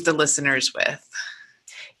leave the listeners with?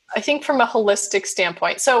 I think from a holistic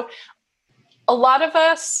standpoint. So a lot of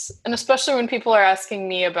us, and especially when people are asking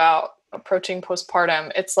me about approaching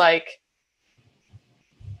postpartum, it's I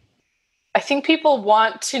think people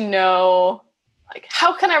want to know,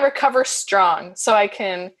 how can I recover strong so I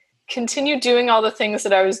can continue doing all the things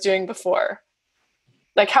that I was doing before?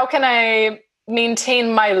 How can I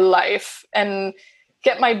maintain my life and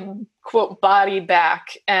get my quote body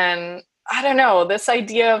back? And I don't know, this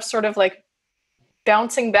idea of sort of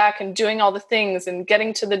bouncing back and doing all the things and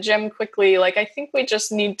getting to the gym quickly. I think we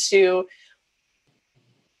just need to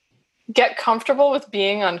get comfortable with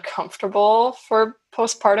being uncomfortable for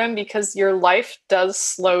postpartum, because your life does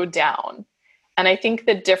slow down. And I think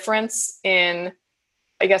the difference in,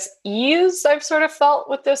 ease I've sort of felt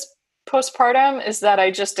with this postpartum is that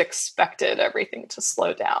I just expected everything to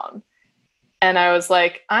slow down. And I was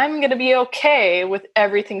I'm going to be okay with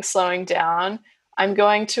everything slowing down. I'm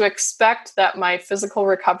going to expect that my physical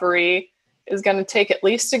recovery is going to take at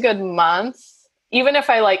least a good month. Even if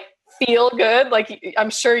I feel good. Like I'm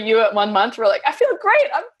sure you at 1 month were like, I feel great,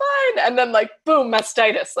 I'm fine. And then like, boom,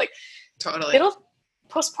 mastitis. Like totally.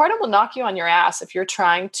 Postpartum will knock you on your ass if you're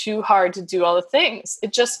trying too hard to do all the things.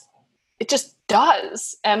 It just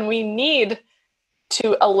does. And we need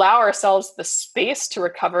to allow ourselves the space to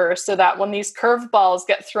recover so that when these curveballs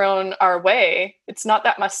get thrown our way, it's not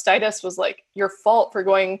that mastitis was like your fault for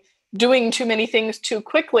doing too many things too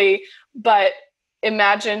quickly, but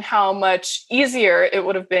imagine how much easier it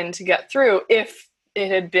would have been to get through if it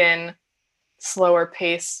had been slower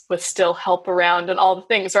pace with still help around and all the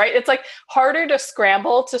things, right? It's like harder to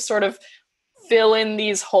scramble to sort of fill in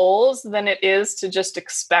these holes than it is to just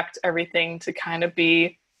expect everything to kind of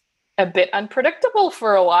be a bit unpredictable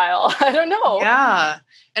for a while. I don't know. Yeah.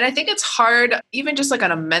 And I think it's hard, even just like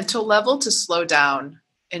on a mental level, to slow down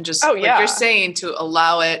and just like you're saying, to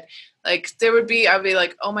allow it. Like I'd be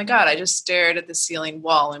like, oh my God, I just stared at the ceiling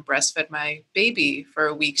wall and breastfed my baby for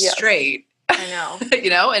a week straight. I know.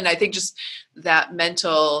 And I think just that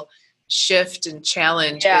mental shift and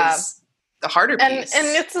challenge is the harder piece. And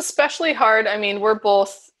it's especially hard. I mean, we're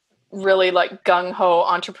both really like gung-ho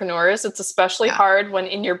entrepreneurs. It's especially hard when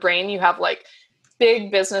in your brain you have like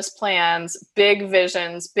big business plans, big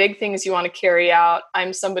visions, big things you want to carry out.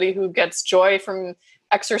 I'm somebody who gets joy from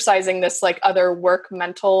exercising this like other work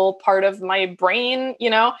mental part of my brain,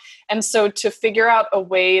 And so to figure out a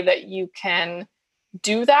way that you can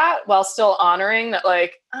do that while still honoring that,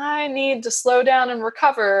 like, I need to slow down and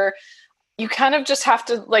recover, you kind of just have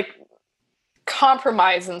to like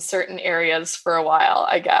compromise in certain areas for a while,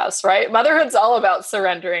 I guess, right? Motherhood's all about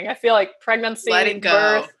surrendering. I feel like pregnancy,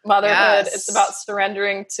 birth, motherhood, it's about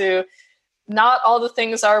surrendering to not all the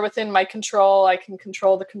things are within my control. I can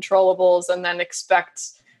control the controllables and then expect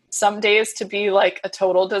some days to be like a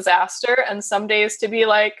total disaster and some days to be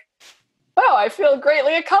like, wow, I feel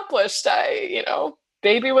greatly accomplished.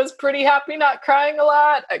 Baby was pretty happy, not crying a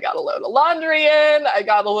lot. I got a load of laundry in. I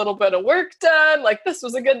got a little bit of work done. Like, this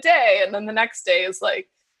was a good day. And then the next day is like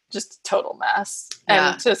just a total mess.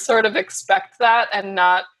 Yeah. And to sort of expect that and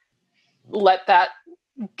not let that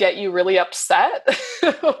get you really upset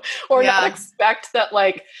or not expect that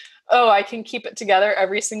like, oh, I can keep it together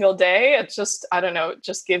every single day. It's just, I don't know, it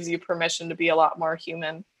just gives you permission to be a lot more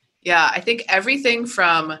human. Yeah. I think everything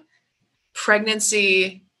from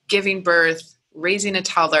pregnancy, giving birth, raising a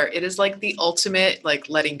toddler, it is like the ultimate like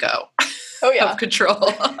letting go of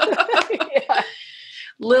control.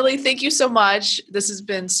 Lily, thank you so much. This has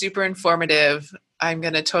been super informative. I'm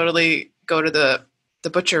going to totally go to the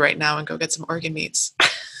butcher right now and go get some organ meats.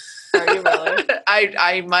 Are you really?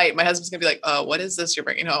 I might. My husband's going to be like, what is this you're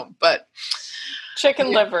bringing home? But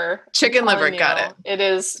chicken liver. Chicken liver. Got it. It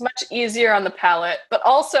is much easier on the palate, but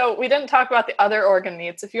also we didn't talk about the other organ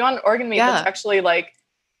meats. If you want an organ meat that's actually like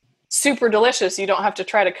super delicious, you don't have to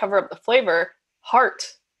try to cover up the flavor.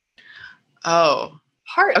 Heart. Oh.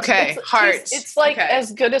 Heart. Okay. Heart. It's like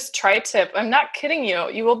as good as tri-tip. I'm not kidding you.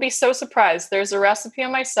 You will be so surprised. There's a recipe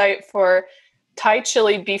on my site for Thai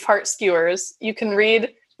chili beef heart skewers. You can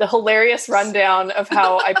read the hilarious rundown of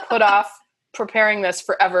how I put off preparing this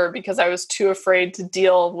forever because I was too afraid to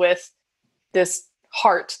deal with this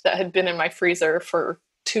heart that had been in my freezer for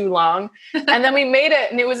too long. And then we made it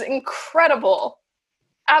and it was incredible.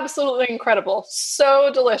 Absolutely incredible.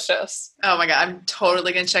 So delicious. Oh my God. I'm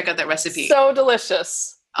totally going to check out that recipe. So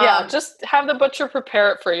delicious. Yeah. Just have the butcher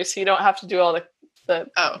prepare it for you so you don't have to do all the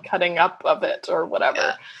cutting up of it or whatever.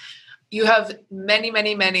 Yeah. You have many,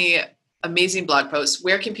 many, many amazing blog posts.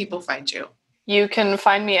 Where can people find you? You can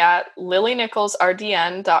find me at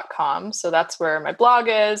lilynicholsrdn.com. So that's where my blog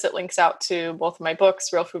is. It links out to both of my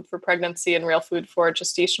books, Real Food for Pregnancy and Real Food for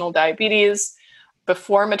Gestational Diabetes.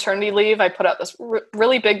 Before maternity leave, I put out this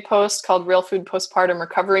really big post called Real Food Postpartum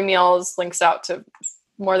Recovery Meals, links out to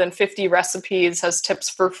more than 50 recipes, has tips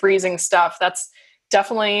for freezing stuff. That's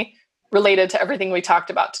definitely related to everything we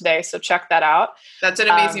talked about today. So check that out. That's an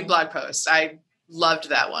amazing blog post. I loved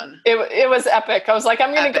that one. It was epic. I was like,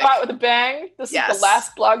 I'm going to go out with a bang. This is the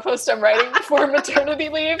last blog post I'm writing before maternity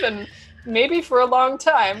leave and maybe for a long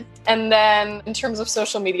time. And then in terms of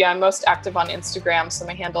social media, I'm most active on Instagram. So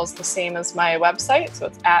my handle is the same as my website. So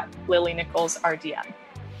it's at Lily Nichols RDN.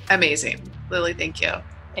 Amazing. Lily, thank you.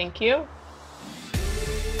 Thank you.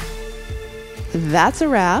 That's a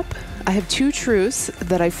wrap. I have 2 truths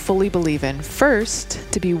that I fully believe in.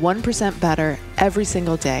 First, to be 1% better every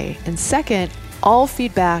single day. And second, all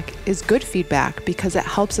feedback is good feedback because it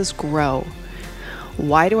helps us grow.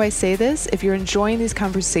 Why do I say this? If you're enjoying these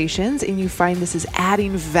conversations and you find this is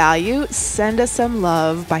adding value, send us some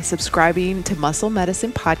love by subscribing to Muscle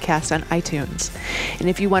Medicine Podcast on iTunes. And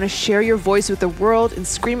if you want to share your voice with the world and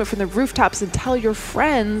scream it from the rooftops and tell your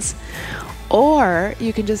friends, or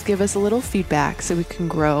you can just give us a little feedback so we can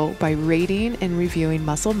grow by rating and reviewing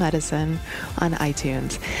Muscle Medicine on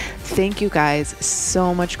iTunes. Thank you guys.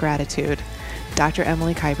 So much gratitude. Dr.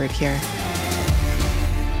 Emily Kiberd here.